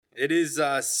It is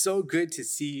so good to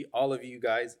see all of you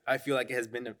guys. I feel like it has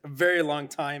been a very long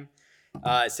time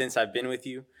since I've been with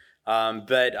you,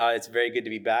 but it's very good to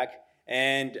be back.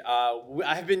 And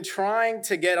I've been trying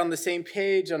to get on the same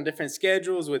page on different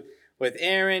schedules with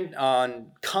Aaron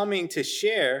on coming to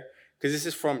share, because this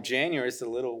is from January. It's a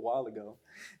little while ago.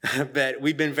 But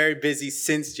we've been very busy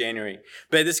since January.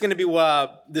 But this is going to be,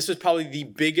 this was probably the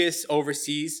biggest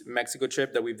overseas Mexico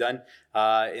trip that we've done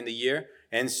in the year.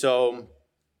 And so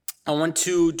I want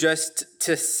to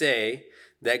say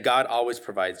that God always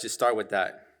provides. Just start with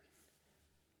that.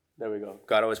 There we go.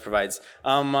 God always provides.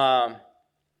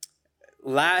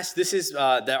 This is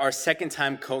our second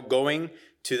time going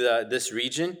to this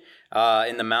region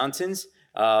in the mountains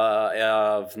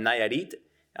of Nayarit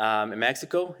in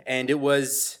Mexico, and it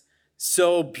was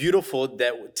so beautiful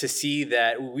to see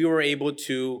that we were able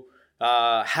to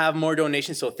have more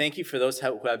donations. So thank you for those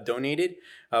who have donated.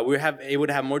 We were able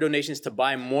to have more donations to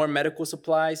buy more medical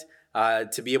supplies,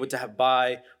 to be able to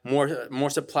buy more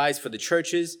supplies for the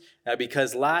churches,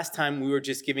 because last time we were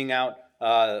just giving out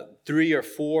 3 or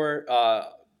 4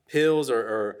 pills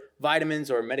or vitamins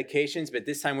or medications, but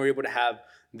this time we were able to have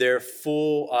their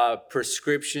full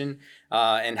prescription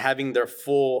and having their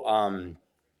full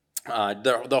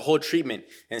the whole treatment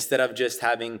instead of just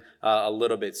having a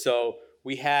little bit. So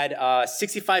we had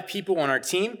 65 people on our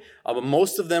team.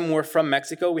 Most of them were from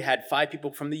Mexico. We had 5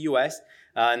 people from the U.S.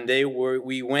 And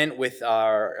we went with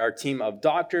our team of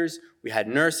doctors. We had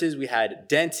nurses. We had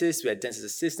dentists. We had dentist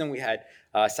assistant. We had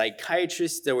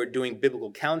psychiatrists that were doing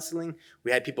biblical counseling.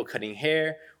 We had people cutting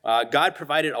hair. God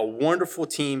provided a wonderful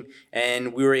team,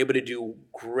 and we were able to do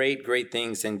great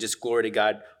things, and just glory to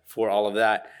God for all of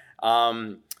that.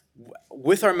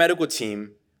 With our medical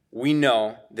team, we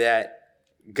know that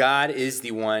God is the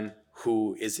one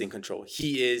who is in control.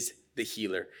 He is the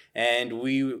healer. And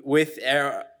we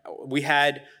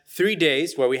had 3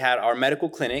 days where we had our medical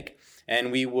clinic,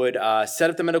 and we would set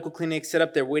up the medical clinic, set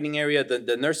up their waiting area,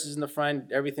 the nurses in the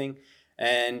front, everything.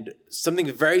 And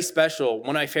something very special,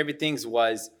 one of my favorite things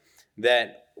was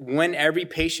that when every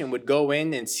patient would go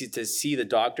in and see the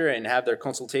doctor and have their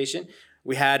consultation,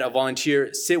 we had a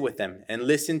volunteer sit with them and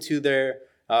listen to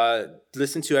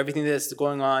everything that's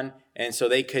going on, and so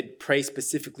they could pray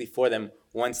specifically for them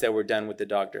once they were done with the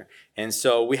doctor. And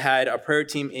so we had a prayer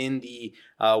team in the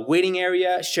waiting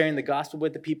area, sharing the gospel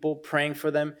with the people, praying for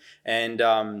them,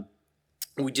 and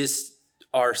we just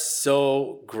are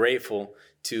so grateful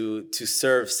to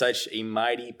serve such a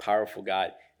mighty, powerful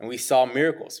God. And we saw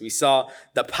miracles. We saw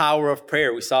the power of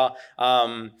prayer. We saw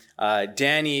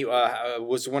Danny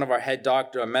was one of our head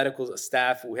medical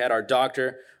staff. We had our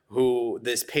doctor who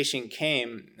this patient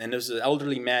came, and it was an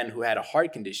elderly man who had a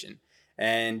heart condition.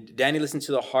 And Danny listened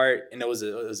to the heart, and it was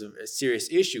a serious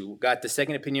issue. We got the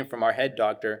second opinion from our head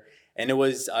doctor, and it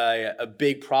was a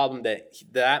big problem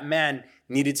that man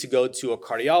needed to go to a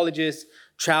cardiologist,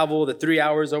 travel the 3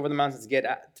 hours over the mountains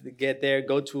to get there,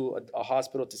 go to a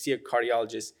hospital to see a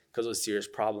cardiologist because it was a serious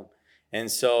problem. And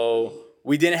so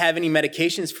we didn't have any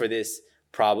medications for this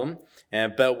problem,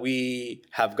 but we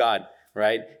have God,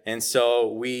 right? And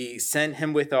so we sent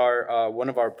him with our one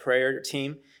of our prayer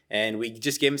team, and we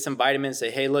just gave him some vitamins.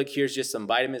 Say, hey, look, here's just some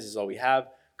vitamins. This is all we have.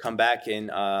 Come back in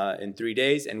 3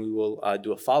 days, and we will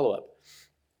do a follow-up.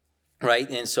 Right?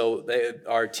 And so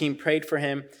our team prayed for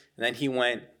him, and then he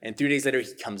went, and 3 days later,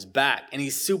 he comes back, and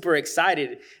he's super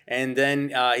excited. And then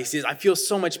he says, I feel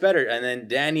so much better. And then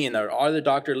Danny and our other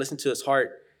doctor listened to his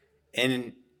heart,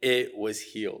 and it was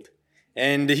healed.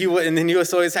 And then he was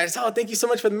so excited. Oh, thank you so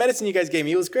much for the medicine you guys gave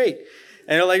me. It was great.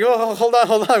 And they're like, oh, hold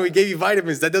on. We gave you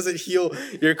vitamins. That doesn't heal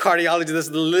your cardiologist. That's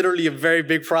literally a very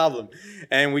big problem.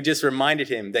 And we just reminded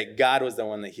him that God was the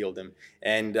one that healed him.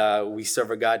 And we serve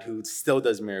a God who still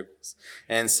does miracles.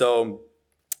 And so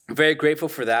I'm very grateful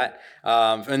for that.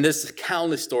 And there's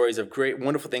countless stories of great,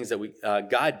 wonderful things that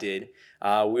God did.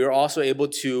 We were also able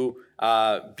to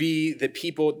be the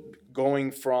people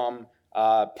going from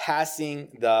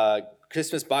passing the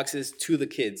Christmas boxes to the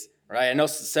kids. Right? I know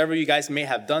several of you guys may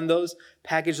have done those,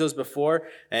 packaged those before.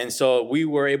 And so we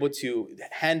were able to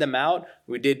hand them out.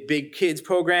 We did big kids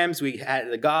programs. We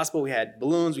had the gospel. We had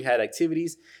balloons. We had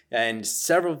activities. And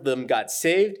several of them got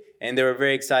saved. And they were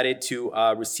very excited to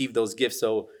receive those gifts.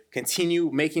 So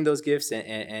continue making those gifts,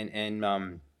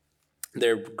 and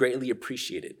they're greatly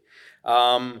appreciated.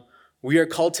 We are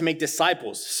called to make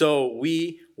disciples. So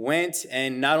we went,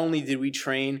 and not only did we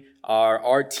train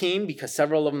our team, because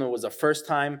several of them was the first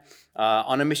time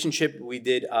on a mission trip. We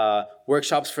did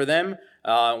workshops for them.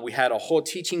 We had a whole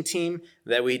teaching team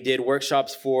that we did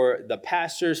workshops for the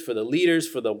pastors, for the leaders,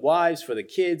 for the wives, for the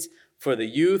kids, for the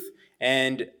youth.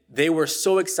 And they were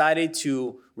so excited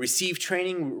to receive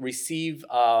training, receive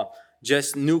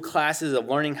just new classes of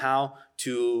learning how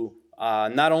to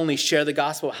not only share the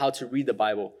gospel, how to read the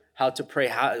Bible, how to pray,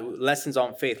 lessons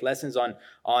on faith, lessons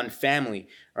on family,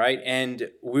 right? And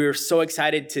we're so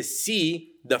excited to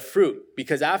see the fruit,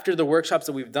 because after the workshops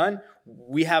that we've done,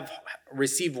 we have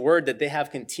received word that they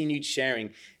have continued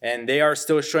sharing, and they are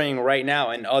still sharing right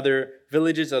now in other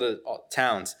villages, other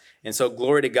towns. And so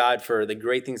glory to God for the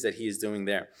great things that he is doing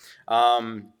there.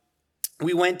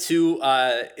 We went to,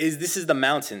 this is the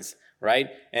mountains, right?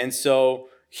 And so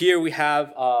here we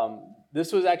have,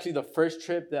 this was actually the first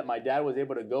trip that my dad was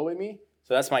able to go with me.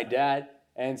 So that's my dad.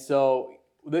 And so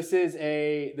this is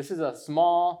a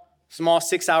small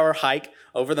 6-hour hike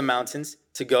over the mountains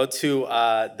to go to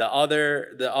the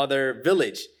other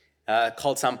village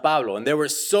called San Pablo. And they were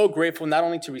so grateful not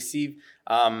only to receive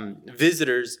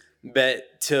visitors, but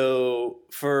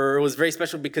it was very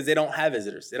special because they don't have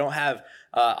visitors. They don't have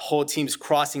whole teams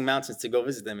crossing mountains to go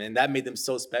visit them. And that made them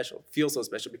so special, feel so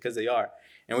special, because they are.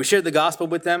 And we shared the gospel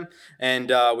with them, and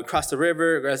we crossed the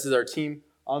river. This is our team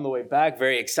on the way back,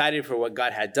 very excited for what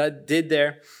God had did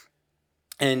there.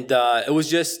 And it was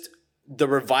just the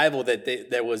revival that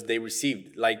they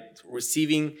received, like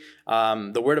receiving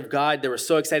the word of God. They were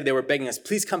so excited. They were begging us,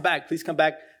 please come back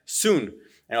soon.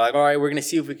 And they're like, all right, we're going to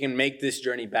see if we can make this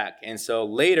journey back. And so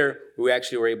later, we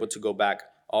actually were able to go back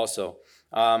also.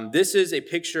 This is a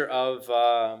picture of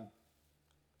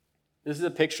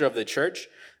the church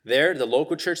there, the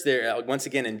local church. They're, once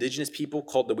again, indigenous people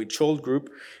called the Huichol group.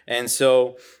 And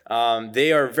so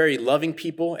they are very loving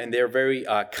people, and they're very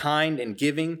kind and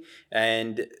giving.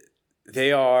 And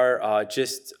they are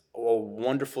just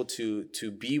wonderful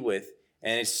to be with.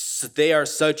 And they are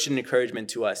such an encouragement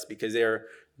to us, because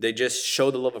they just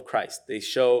show the love of Christ. They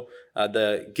show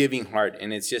the giving heart.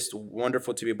 And it's just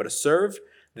wonderful to be able to serve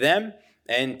them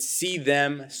and see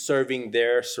them serving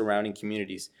their surrounding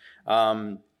communities.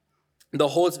 The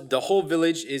whole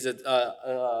village is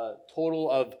a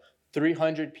total of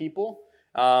 300 people,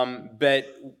 but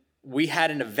we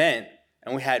had an event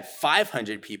and we had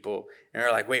 500 people, and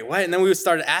we're like, wait, what? And then we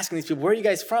started asking these people, where are you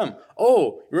guys from?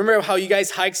 Oh, remember how you guys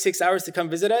hiked 6 hours to come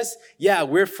visit us? Yeah,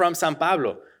 we're from San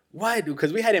Pablo. What?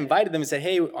 Because we had invited them and said,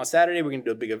 hey, on Saturday, we're going to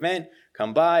do a big event.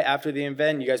 Come by after the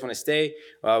event. You guys want to stay?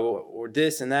 Or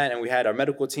this and that. And we had our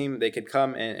medical team. They could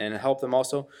come and help them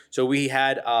also. So we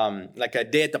had like a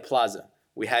day at the plaza.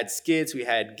 We had skits. We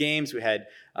had games. We had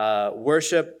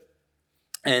worship.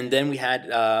 And then we had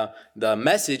the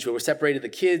message where we separated the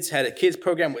kids, had a kids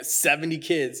program with 70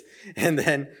 kids. And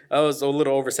then it was a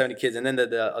little over 70 kids. And then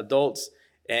the adults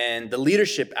and the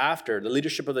leadership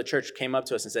of the church came up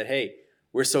to us and said, hey,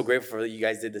 we're so grateful that you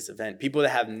guys did this event. People that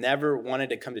have never wanted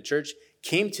to come to church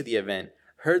came to the event,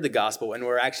 heard the gospel, and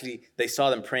they saw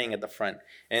them praying at the front.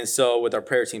 And so with our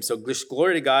prayer team. So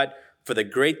glory to God for the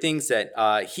great things that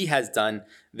he has done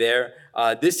there.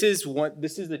 This is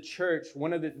the church.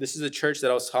 This is the church that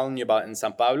I was telling you about in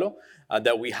San Pablo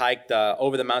that we hiked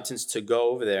over the mountains to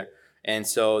go over there. And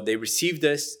so they received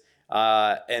us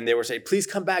and they were saying, please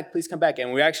come back. And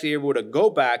we were actually able to go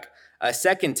back a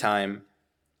second time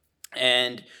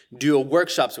and do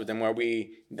workshops with them where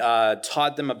we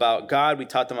taught them about God. We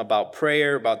taught them about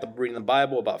prayer, about reading the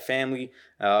Bible, about family,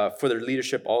 for their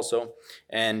leadership also.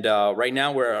 And right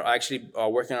now we're actually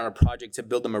working on a project to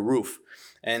build them a roof.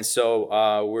 And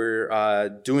so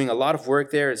we're doing a lot of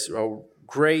work there. It's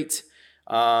great.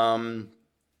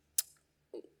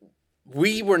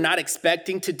 We were not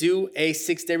expecting to do a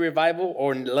 6-day revival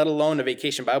or let alone a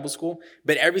vacation Bible school.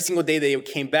 But every single day they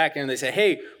came back and they said,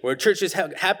 hey, where church is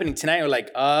happening tonight? We're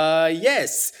like,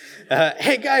 yes.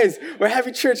 Hey, guys, we're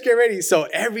having church. Get ready. So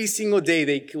every single day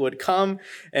they would come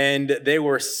and they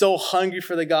were so hungry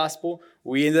for the gospel.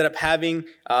 We ended up having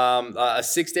a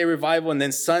 6-day revival and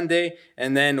then Sunday.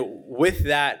 And then with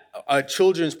that, a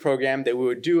children's program that we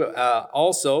would do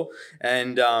also.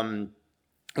 And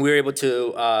we were able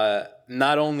to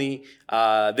not only,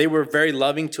 they were very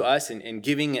loving to us and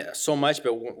giving so much,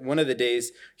 but one of the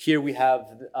days here we have,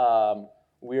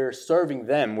 we're serving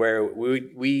them where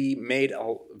we made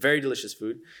a very delicious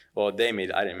food. Well, they made,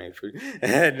 I didn't make food.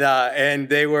 And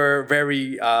they were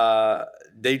very,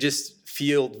 they just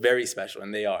feel very special,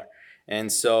 and they are.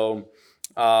 And so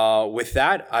with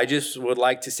that, I just would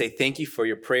like to say thank you for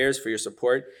your prayers, for your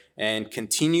support, and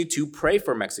continue to pray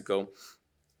for Mexico.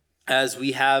 As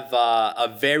we have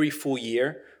a very full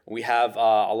year, we have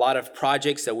a lot of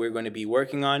projects that we're going to be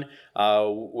working on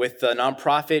with the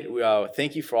nonprofit.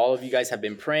 Thank you for all of you guys have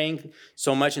been praying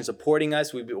so much and supporting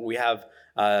us. We have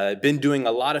been doing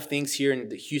a lot of things here in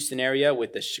the Houston area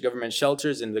with the government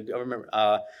shelters and the government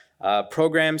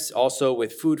programs, also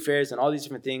with food fairs and all these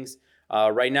different things.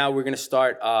 Right now, we're going to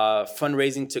start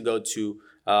fundraising to go to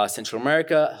Central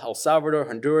America, El Salvador,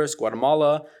 Honduras,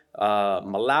 Guatemala,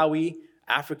 Malawi,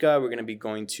 Africa. We're going to be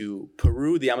going to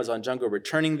Peru, the Amazon jungle,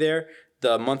 returning there.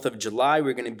 The month of July,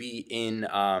 we're going to be in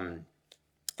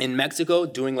Mexico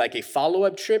doing like a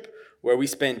follow-up trip where we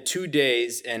spend 2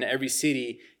 days in every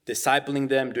city discipling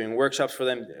them, doing workshops for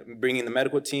them, bringing the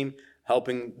medical team,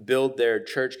 helping build their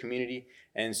church community.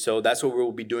 And so that's what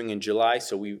we'll be doing in July.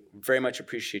 So we very much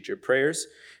appreciate your prayers.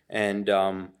 And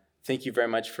thank you very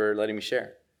much for letting me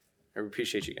share. I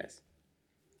appreciate you guys.